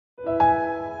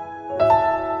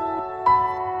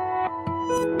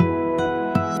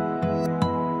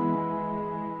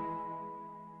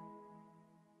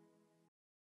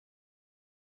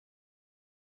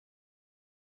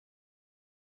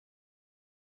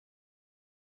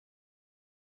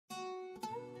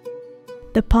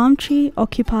The palm tree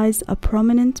occupies a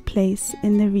prominent place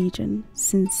in the region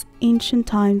since ancient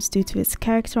times due to its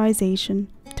characterization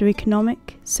through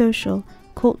economic, social,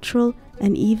 cultural,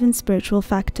 and even spiritual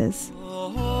factors.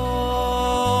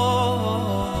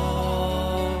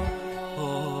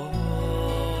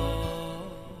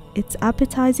 Its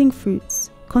appetizing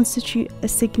fruits constitute a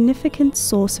significant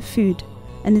source of food,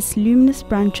 and its luminous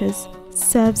branches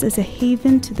serves as a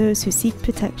haven to those who seek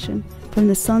protection from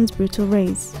the sun's brutal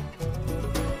rays.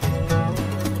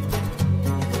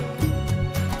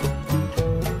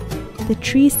 The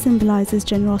tree symbolizes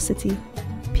generosity,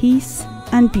 peace,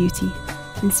 and beauty,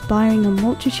 inspiring a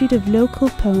multitude of local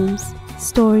poems,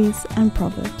 stories, and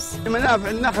proverbs. منافع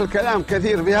النخل كلام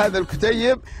كثير في هذا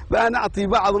الكتيب، بنعطي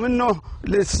بعض منه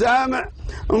للسامع.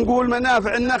 نقول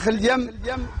منافع النخل جم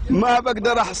ما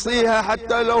بقدر احصيها،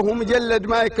 حتى لو هو مجلد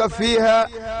ما يكفيها.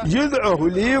 جذعه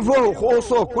وليفه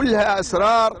وخوصه كلها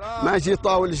اسرار، ماشي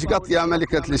طاول شقط يا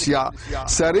ملكة الاشياء.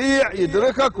 سريع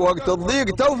يدركك وقت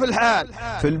الضيق تو في الحال،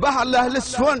 في البحر له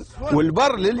للسفن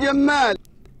والبر للجمال.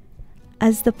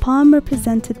 As the palm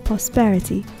represented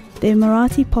prosperity, the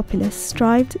Emirati populace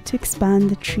strived to expand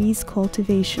the tree's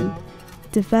cultivation,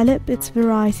 develop its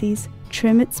varieties,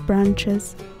 trim its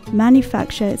branches,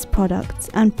 manufacture its products,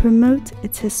 and promote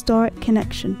its historic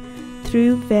connection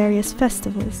through various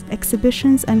festivals,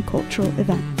 exhibitions, and cultural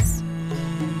events.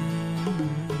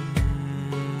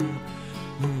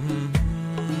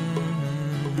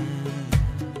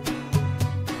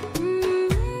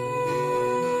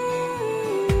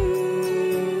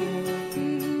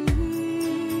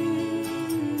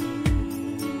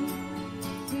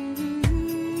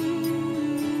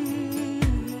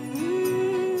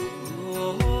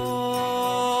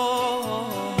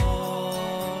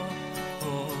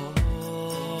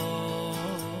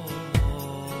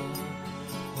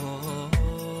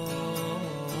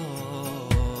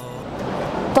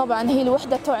 طبعا هي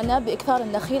الوحدة تعنى بإكثار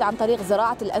النخيل عن طريق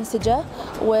زراعة الأنسجة،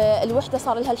 والوحدة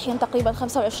صار لها الحين تقريبا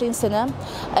 25 سنة.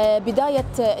 بداية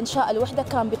إنشاء الوحدة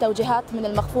كان بتوجيهات من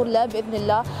المغفور له بإذن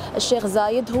الله الشيخ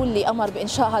زايد، هو اللي أمر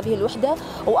بإنشاء هذه الوحدة،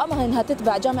 وأمر أنها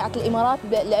تتبع جامعة الإمارات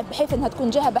بحيث أنها تكون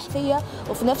جهة بحثية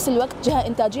وفي نفس الوقت جهة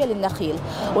إنتاجية للنخيل.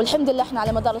 والحمد لله احنا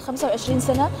على مدار ال 25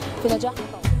 سنة في نجاح.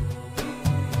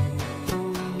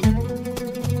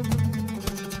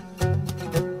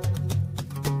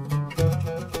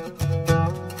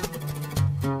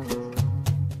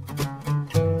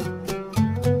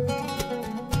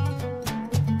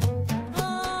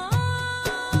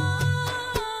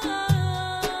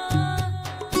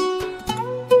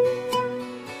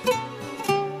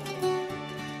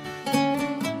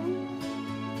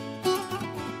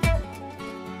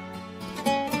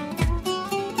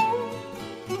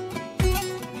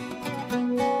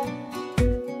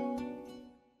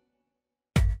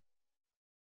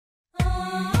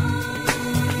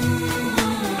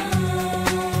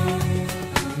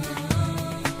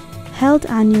 Held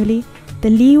annually, the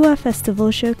Liwa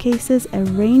Festival showcases a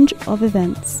range of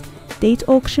events, date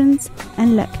auctions,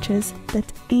 and lectures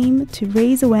that aim to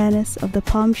raise awareness of the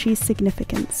palm tree's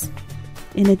significance,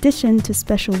 in addition to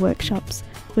special workshops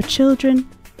for children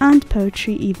and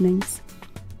poetry evenings.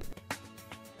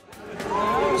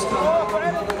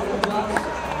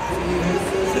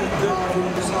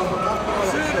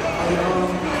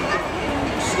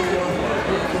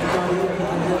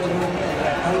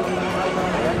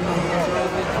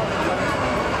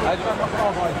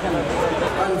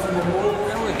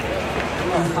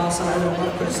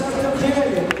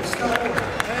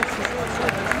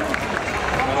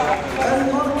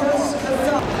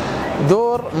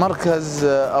 دور مركز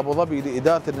أبو ظبي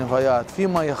لإدارة النفايات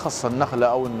فيما يخص النخلة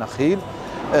أو النخيل،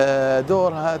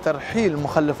 دورها ترحيل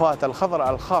المخلفات الخضراء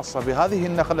الخاصة بهذه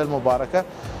النخلة المباركة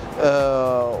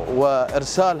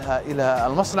وإرسالها إلى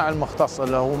المصنع المختص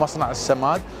اللي هو مصنع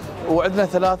السماد. وعندنا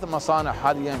 3 مصانع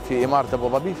حاليا في إمارة أبو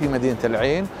ظبي، في مدينة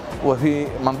العين وفي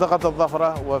منطقة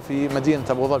الظفرة وفي مدينة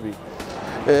أبو ظبي.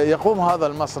 يقوم هذا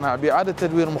المصنع بإعادة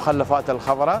تدوير مخلفات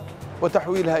الخضراء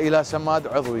وتحويلها إلى سماد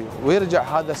عضوي،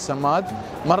 ويرجع هذا السماد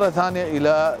مرة ثانية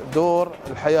إلى دور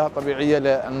الحياة الطبيعية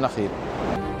للنخيل.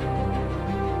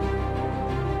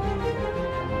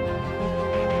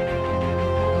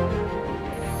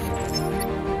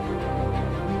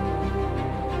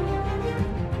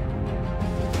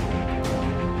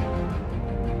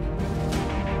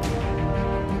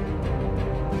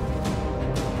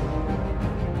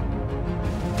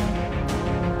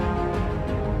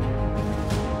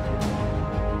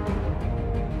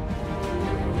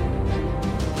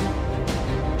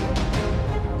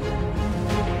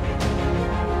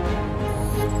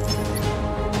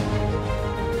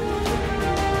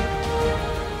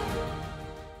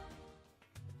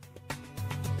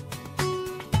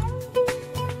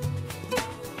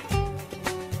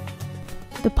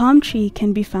 The palm tree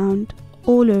can be found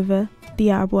all over the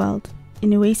Arab world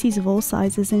in oases of all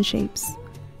sizes and shapes.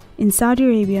 In Saudi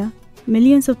Arabia,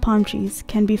 millions of palm trees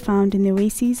can be found in the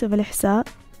oases of Al-Ihsa,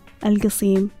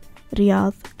 Al-Qasim,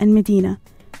 Riyadh and Medina,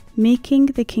 making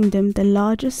the kingdom the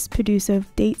largest producer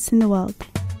of dates in the world.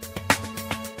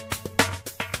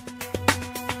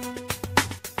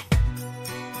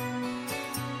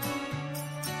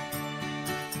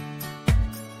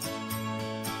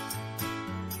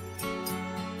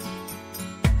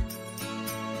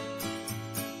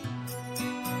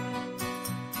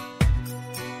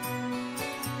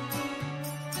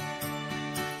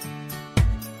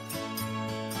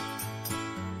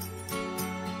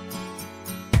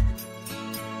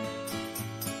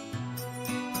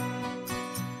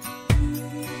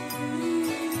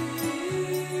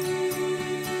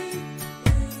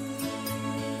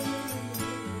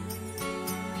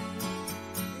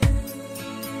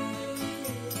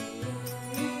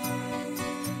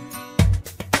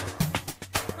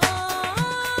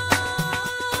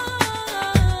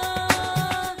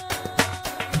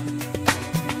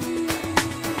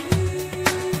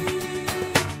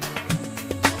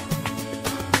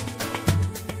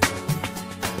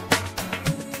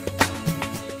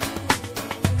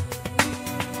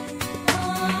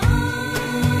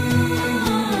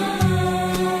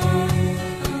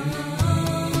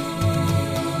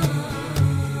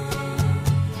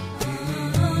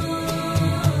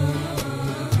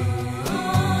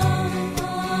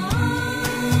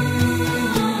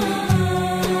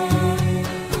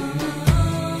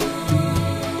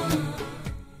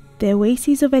 The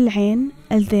oases of Al-Ain,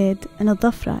 Al-Zaid and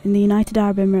Al-Dhafra in the United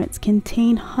Arab Emirates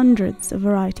contain hundreds of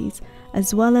varieties,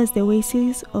 as well as the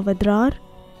oases of Adrar,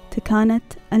 Takanat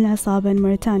and Al-Asaba in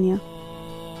Mauritania.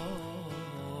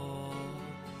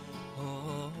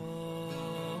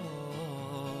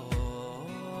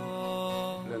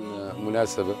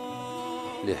 مناسبة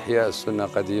لإحياء السنة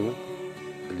قديمة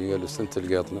اللي قالوا سنة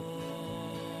القاطنة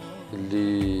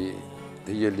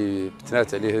اللي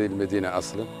بتنات عليها هذه المدينة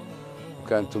أصلاً،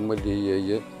 وكانت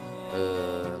اللي هي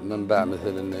منبع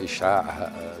مثلا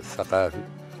إشعاعها الثقافي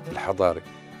الحضاري.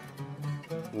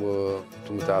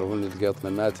 وانتم تعرفون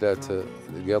القاطنة ما تلات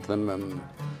القاطنة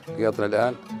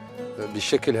الآن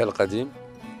بشكلها القديم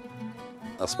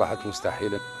أصبحت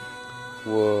مستحيلة،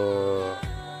 والآن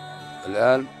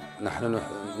نحن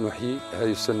نحيي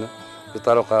هذه السنة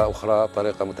بطريقة أخرى،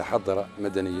 طريقة متحضرة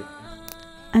مدنية.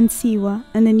 And Siwa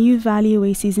and the new valley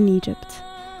oases in Egypt.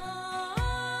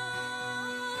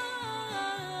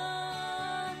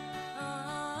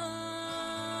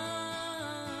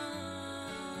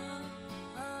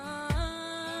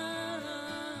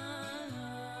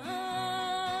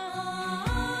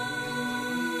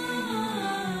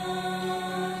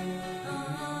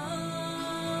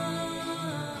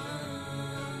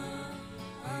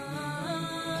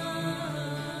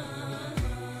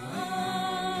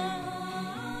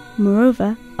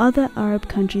 Moreover, other Arab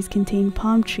countries contain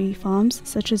palm tree farms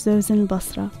such as those in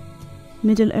Basra,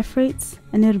 Middle Euphrates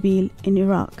and Erbil in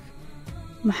Iraq,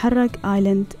 Muharraq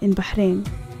Island in Bahrain.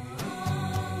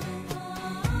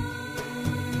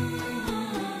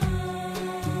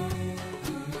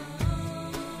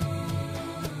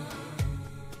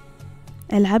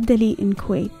 Al-Abdali in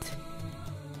Kuwait.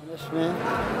 اسمي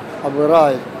أبو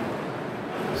رايد،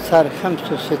 صار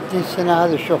 65 سنة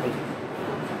هذا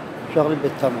شغلي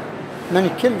بالتمر من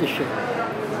كل شيء،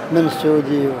 من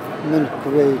السعودية ومن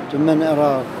الكويت ومن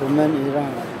العراق ومن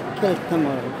إيران، كل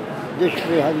التمر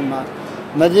دشري هذه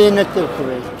مدينة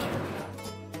الكويت.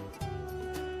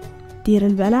 دير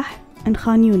البلح and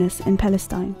Khan Yunis in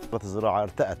Palestine. الزراعة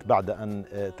ارتأت بعد أن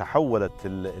تحولت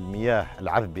المياه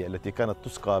العذبة التي كانت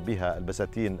تسقى بها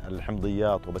البساتين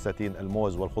الحمضيات وبساتين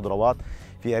الموز والخضروات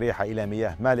في أريحة إلى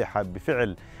مياه مالحة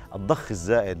بفعل الضخ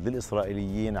الزائد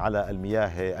للإسرائيليين على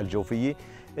المياه الجوفية،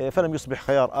 فلم يصبح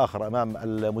خيار آخر أمام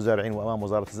المزارعين وأمام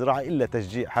وزارة الزراعة إلا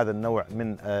تشجيع هذا النوع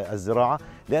من الزراعة،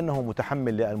 لأنه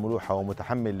متحمل للملوحة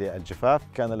ومتحمل للجفاف.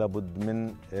 كان لابد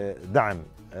من دعم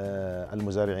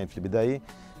المزارعين في البداية،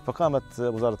 فقامت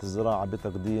وزارة الزراعة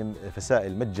بتقديم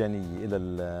فسائل مجانية إلى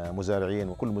المزارعين،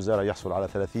 وكل مزارع يحصل على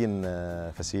 30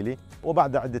 فسيلة،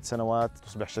 وبعد عدة سنوات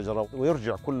تصبح شجرة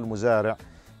ويرجع كل مزارع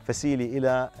فسيلة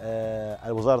إلى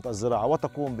وزارة الزراعة،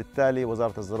 وتقوم بالتالي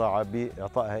وزارة الزراعة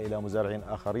بإعطائها إلى مزارعين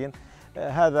آخرين.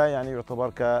 هذا يعني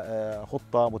يعتبر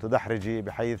كخطة متدحرجة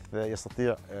بحيث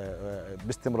يستطيع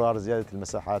باستمرار زيادة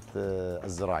المساحات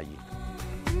الزراعية.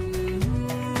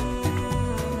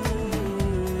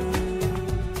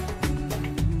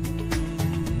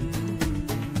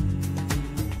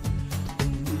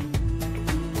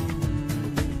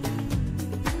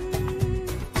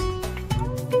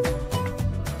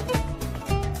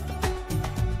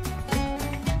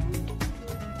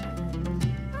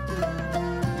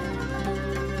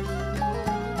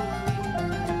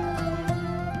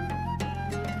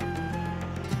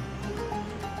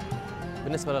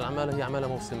 بالنسبة للعمالة هي عمالة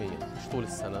موسمية مش طول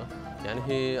السنة، يعني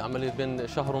هي عملية بين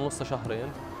شهر ونص شهرين،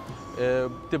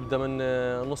 بتبدأ من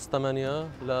نص 8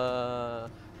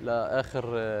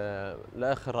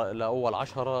 لأول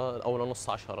 10 أو لنص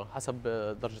 10 حسب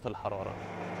درجة الحرارة.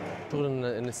 شغل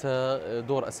النساء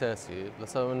دور أساسي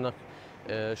لسبب أنك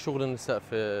شغل النساء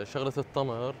في شغلة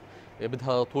التمر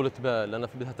بدها طولة بال، لأنها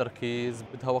بدها تركيز،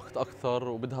 بدها وقت أكثر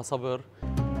وبدها صبر.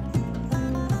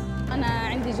 أنا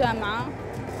عندي جامعة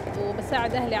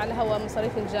وبساعد أهلي على هوا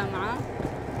مصاريف الجامعة،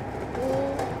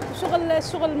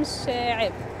 الشغل مش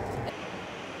عيب.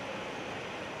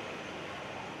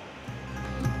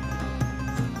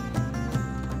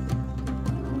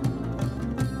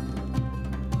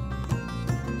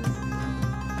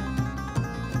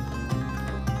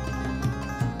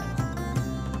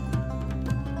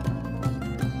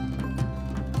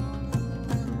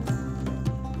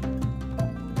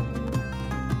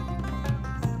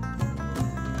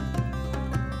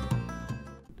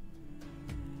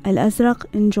 الأزرق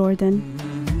in Jordan.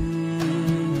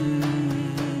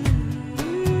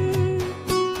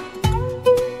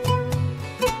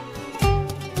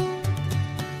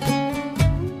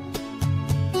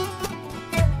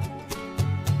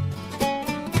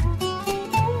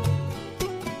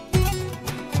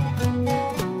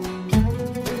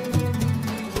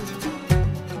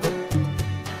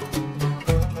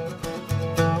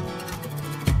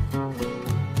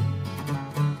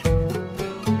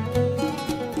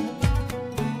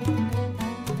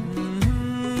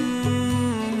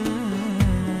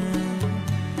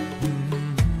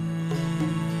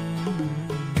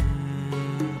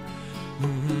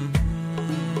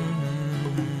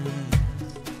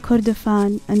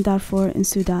 Kordofan and Darfur in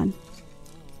Sudan,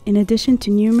 in addition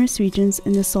to numerous regions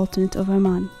in the Sultanate of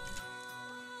Oman.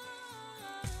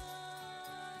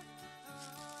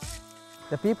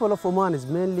 The people of Oman is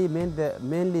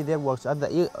mainly their works at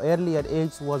the earlier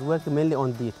age was working mainly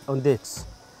on dates.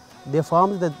 They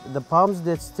farmed the palm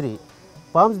dates tree.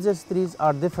 Palm dates trees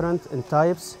are different in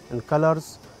types and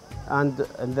colors and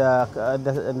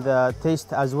the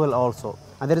taste as well also.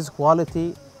 And there is quality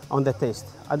on the taste.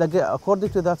 And again, according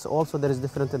to that also there is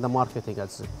different in the marketing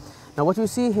also. Now what you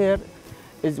see here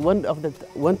is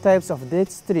one types of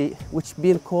dates tree which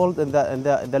being called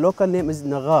the local name is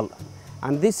Nagal.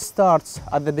 And this starts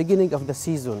at the beginning of the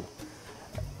season.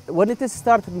 When it is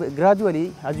started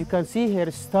gradually, as you can see here,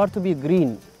 it start to be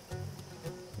green.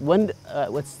 When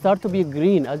it start to be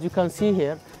green, as you can see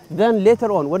here, then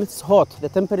later on, when it's hot, the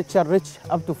temperature reach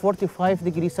up to 45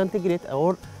 degrees centigrade,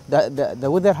 or the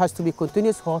weather has to be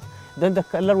continuous hot, then the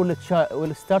color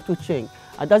will start to change.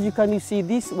 And as you can see,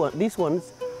 these ones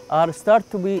are start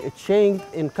to be changed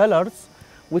in colors,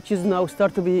 which is now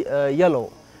start to be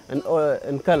yellow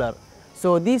in color.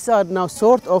 So these are now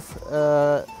sort of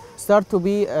start to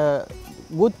be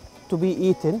good to be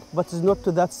eaten, but it's not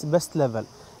to that best level.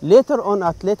 Later on,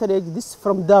 at later age, this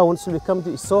from downs will become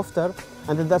softer,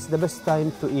 and then that's the best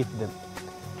time to eat them.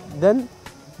 Then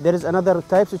there is another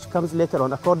type which comes later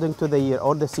on according to the year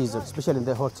or the season, especially in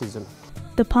the hot season.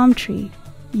 The palm tree,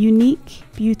 unique,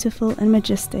 beautiful and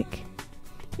majestic,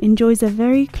 enjoys a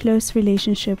very close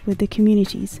relationship with the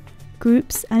communities,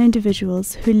 groups and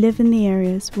individuals who live in the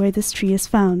areas where this tree is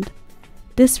found.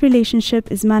 This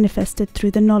relationship is manifested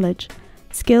through the knowledge,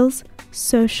 skills,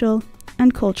 social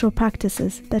and cultural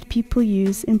practices that people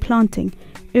use in planting,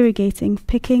 irrigating,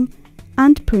 picking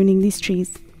and pruning these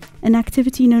trees, an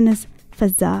activity known as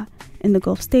Fazza in the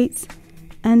Gulf states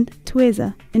and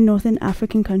Tuweza in northern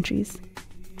African countries.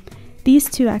 These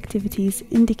two activities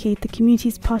indicate the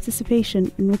community's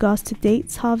participation in regards to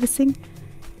dates harvesting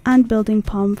and building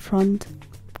palm frond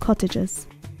cottages.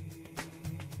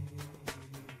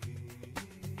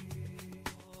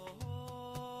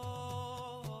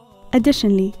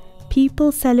 Additionally,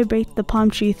 people celebrate the palm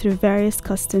tree through various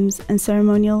customs and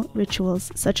ceremonial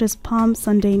rituals such as Palm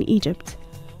Sunday in Egypt,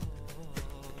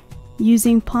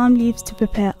 using palm leaves to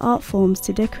prepare art forms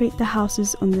to decorate the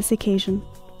houses on this occasion.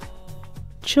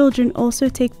 Children also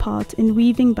take part in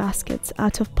weaving baskets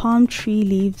out of palm tree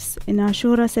leaves in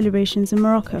Ashura celebrations in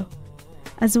Morocco,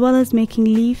 as well as making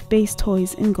leaf-based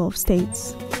toys in Gulf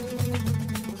states.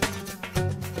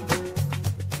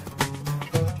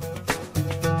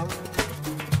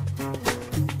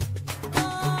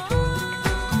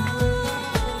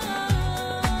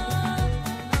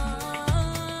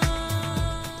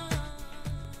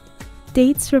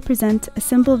 Dates represent a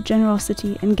symbol of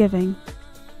generosity and giving.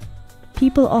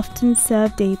 People often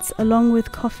serve dates along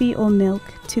with coffee or milk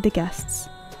to the guests.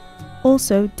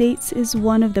 Also, dates is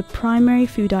one of the primary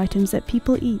food items that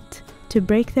people eat to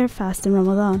break their fast in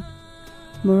Ramadan.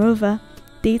 Moreover,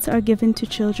 dates are given to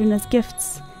children as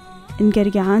gifts in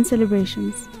Gergaan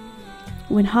celebrations,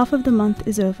 when half of the month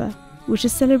is over, which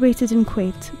is celebrated in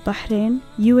Kuwait, Bahrain,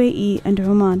 UAE and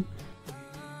Oman.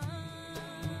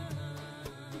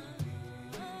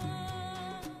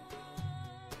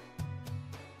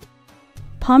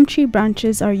 Palm tree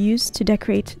branches are used to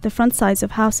decorate the front sides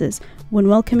of houses when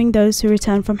welcoming those who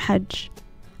return from Hajj,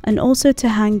 and also to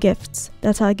hang gifts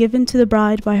that are given to the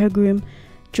bride by her groom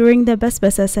during the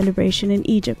Basbasa celebration in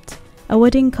Egypt, a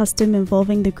wedding custom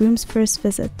involving the groom's first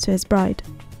visit to his bride.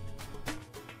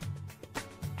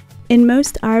 In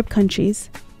most Arab countries,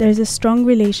 there is a strong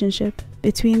relationship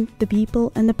between the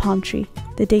people and the palm tree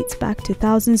that dates back to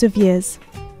thousands of years.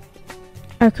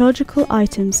 Archaeological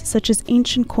items such as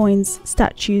ancient coins,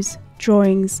 statues,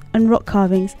 drawings, and rock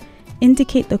carvings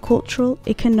indicate the cultural,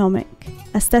 economic,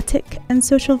 aesthetic, and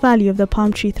social value of the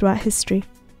palm tree throughout history.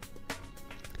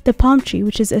 The palm tree,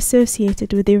 which is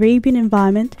associated with the Arabian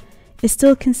environment, is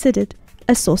still considered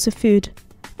a source of food,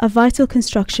 a vital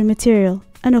construction material,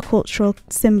 and a cultural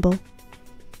symbol.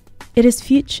 It is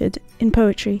featured in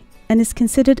poetry and is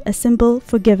considered a symbol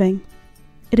for giving.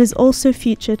 It is also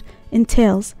featured in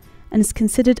tales and is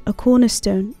considered a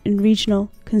cornerstone in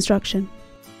regional construction.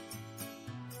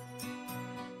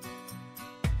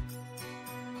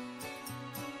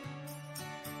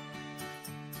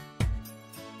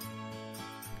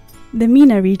 The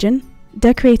MENA region,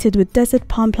 decorated with desert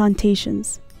palm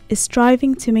plantations, is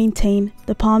striving to maintain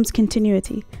the palm's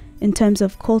continuity in terms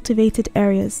of cultivated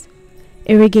areas,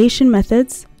 irrigation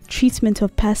methods, treatment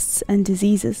of pests and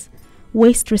diseases,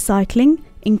 waste recycling,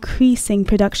 increasing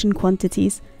production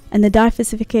quantities, and the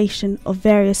diversification of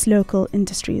various local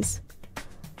industries.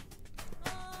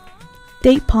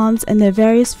 Date palms and their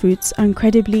various fruits are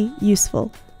incredibly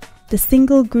useful. The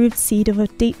single grooved seed of a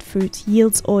date fruit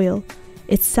yields oil.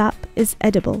 Its sap is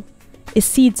edible. Its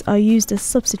seeds are used as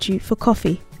substitute for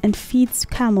coffee and feeds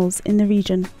camels in the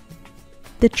region.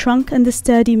 The trunk and the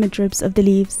sturdy midribs of the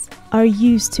leaves are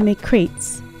used to make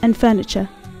crates and furniture.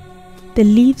 The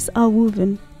leaves are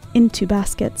woven into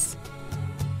baskets.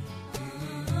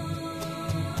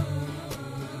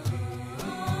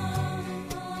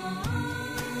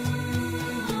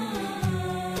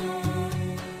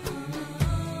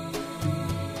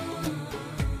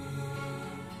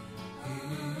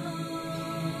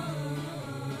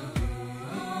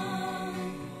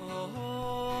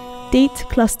 Date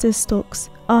cluster stalks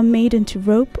are made into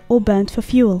rope or burnt for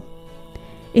fuel.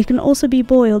 It can also be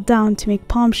boiled down to make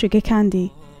palm sugar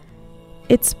candy.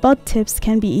 Its bud tips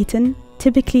can be eaten,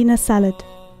 typically in a salad.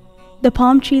 The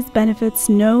palm tree's benefits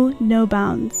know no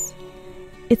bounds.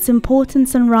 Its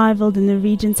importance unrivaled in the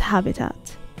region's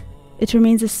habitat. It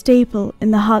remains a staple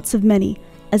in the hearts of many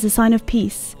as a sign of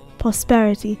peace,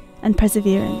 prosperity, and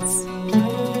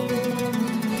perseverance.